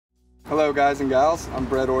Hello guys and gals, I'm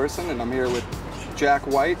Orrison and I'm here with Jack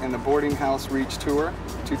White and the Boarding House Reach Tour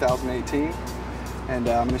 2018, and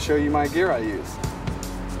I'm going to show you my gear I use.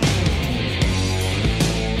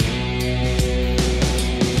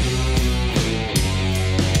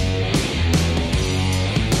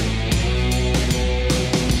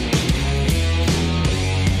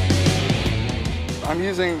 I'm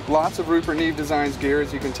using lots of Rupert Neve Designs gear,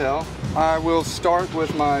 as you can tell. I will start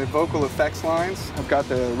with my vocal effects lines. I've got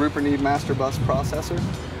the Rupert Neve Master Bus processor.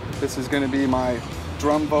 This is going to be my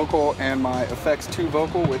drum vocal and my effects 2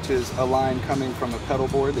 vocal, which is a line coming from a pedal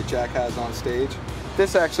board that Jack has on stage.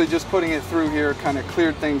 This actually, just putting it through here, kind of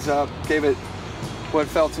cleared things up, gave it what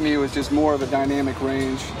felt to me was just more of a dynamic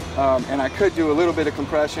range, and I could do a little bit of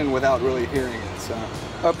compression without really hearing it. So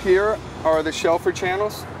up here are the shelfer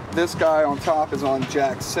channels. This guy on top is on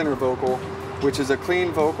Jack's center vocal, which is a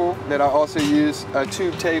clean vocal that I also use a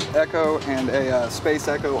tube tape echo and a space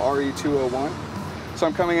echo RE201. So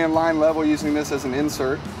I'm coming in line level using this as an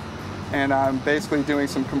insert, and I'm basically doing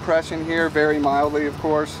some compression here, very mildly of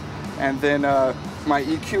course, and then my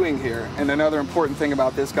EQing here. And another important thing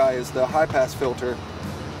about this guy is the high pass filter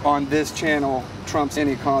on this channel trumps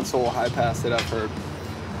any console high pass that I've heard.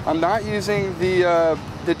 I'm not using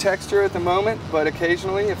the texture at the moment, but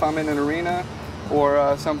occasionally if I'm in an arena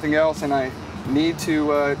or something else and I need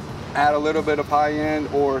to add a little bit of high end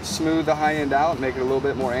or smooth the high end out, make it a little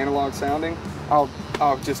bit more analog sounding, I'll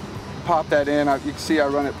just pop that in. You can see I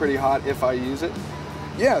run it pretty hot if I use it.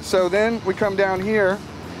 Yeah, so then we come down here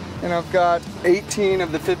and I've got 18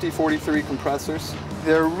 of the 5043 compressors.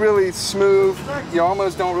 They're really smooth. You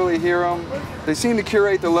almost don't really hear them. They seem to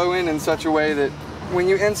curate the low end in such a way that when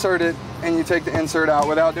you insert it and you take the insert out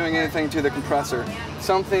without doing anything to the compressor,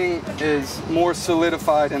 something is more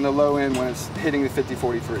solidified in the low end when it's hitting the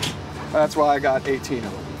 5043. That's why I got 18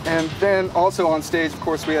 of them. And then also on stage, of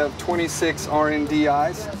course, we have 26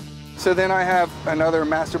 RNDIs. So then I have another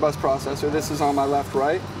master bus processor. This is on my left,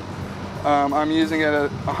 right. I'm using it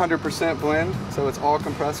at 100% blend, so it's all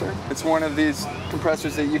compressor. It's one of these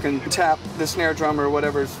compressors that you can tap the snare drum or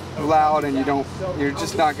whatever's loud and you're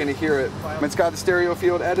just not going to hear it. It's got the stereo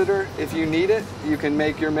field editor. If you need it, you can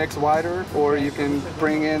make your mix wider, or you can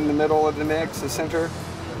bring in the middle of the mix, the center,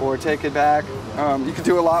 or take it back. You can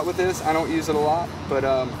do a lot with this. I don't use it a lot, but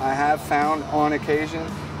I have found on occasion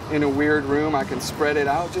in a weird room I can spread it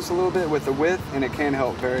out just a little bit with the width, and it can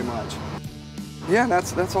help very much. Yeah,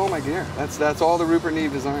 that's all my gear. That's all the Rupert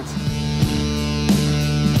Neve Designs.